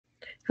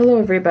Hello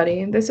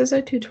everybody, this is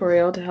a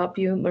tutorial to help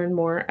you learn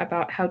more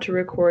about how to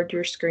record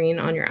your screen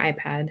on your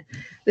iPad.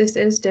 This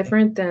is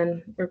different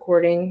than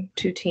recording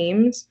to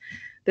Teams.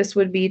 This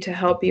would be to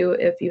help you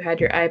if you had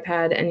your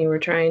iPad and you were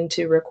trying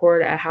to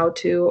record a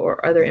how-to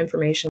or other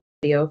information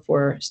video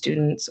for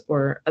students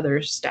or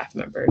other staff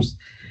members.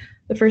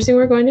 The first thing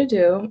we're going to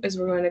do is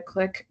we're going to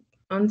click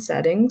on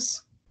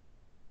Settings.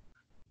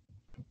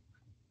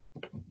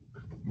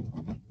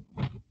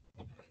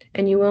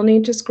 And you will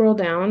need to scroll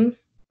down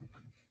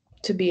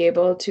to be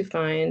able to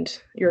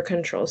find your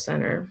control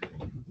center.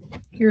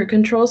 Your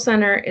control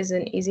center is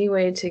an easy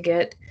way to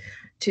get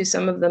to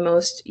some of the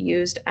most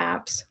used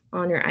apps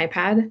on your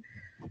iPad.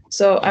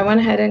 So I went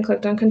ahead and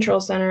clicked on Control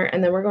Center,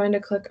 and then we're going to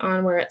click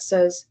on where it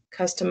says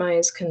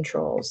Customize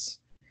Controls.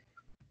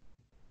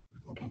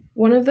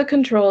 One of the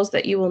controls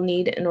that you will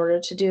need in order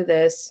to do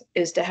this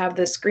is to have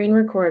the screen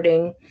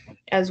recording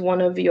as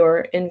one of your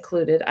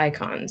included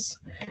icons.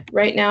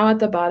 Right now at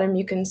the bottom,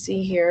 you can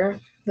see here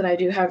that I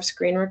do have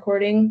screen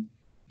recording.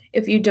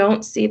 If you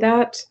don't see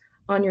that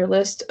on your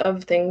list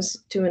of things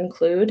to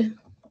include,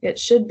 it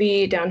should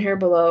be down here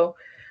below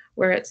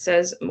where it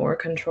says More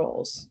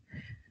Controls.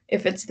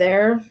 If it's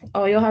there,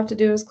 all you'll have to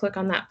do is click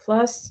on that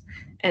plus,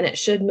 and it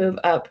should move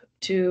up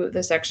to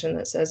the section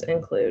that says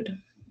Include.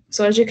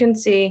 So as you can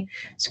see,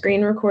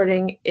 screen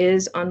recording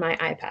is on my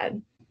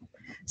iPad.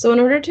 So in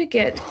order to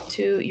get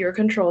to your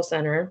control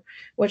center,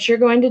 what you're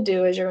going to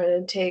do is you're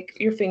going to take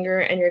your finger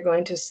and you're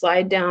going to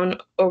slide down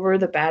over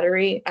the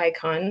battery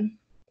icon,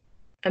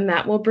 and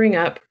that will bring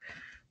up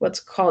what's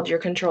called your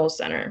control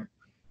center.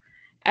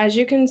 As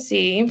you can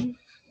see,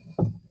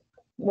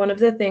 one of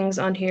the things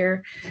on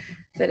here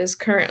that is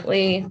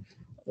currently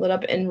lit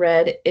up in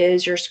red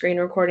is your screen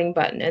recording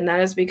button, and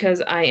that is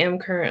because I am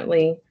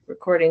currently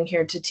recording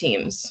here to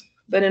Teams.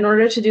 But in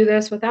order to do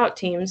this without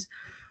Teams,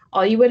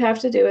 all you would have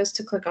to do is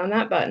to click on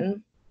that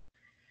button,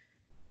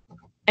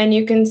 and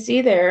you can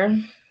see there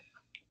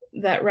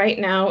that right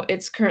now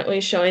it's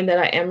currently showing that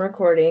I am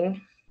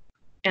recording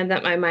and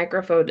that my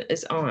microphone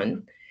is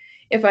on.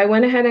 If I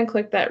went ahead and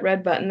clicked that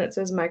red button that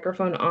says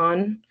microphone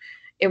on,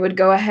 it would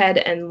go ahead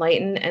and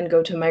lighten and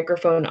go to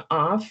microphone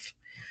off.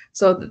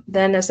 So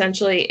then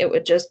essentially it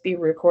would just be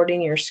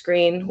recording your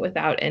screen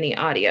without any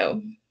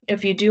audio.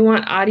 If you do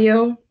want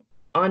audio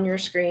on your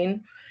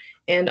screen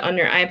and on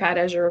your iPad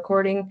as you're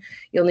recording,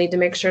 you'll need to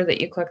make sure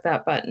that you click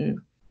that button.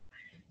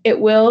 It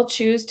will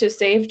choose to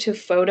save to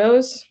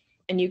photos,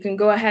 and you can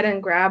go ahead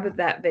and grab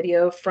that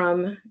video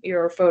from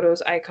your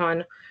photos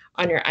icon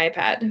on your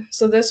iPad.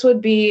 So this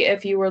would be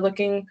if you were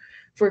looking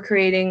for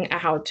creating a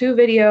how-to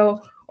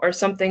video or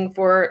something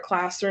for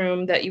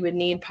classroom that you would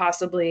need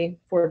possibly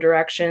for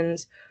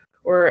directions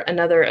or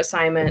another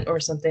assignment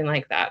or something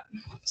like that.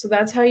 So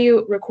that's how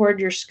you record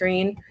your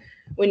screen.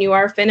 When you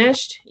are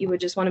finished, you would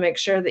just want to make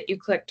sure that you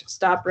clicked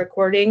stop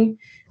recording,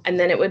 and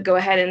then it would go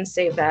ahead and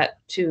save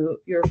that to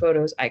your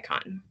photos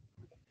icon.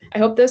 I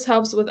hope this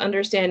helps with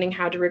understanding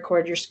how to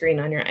record your screen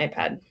on your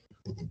iPad.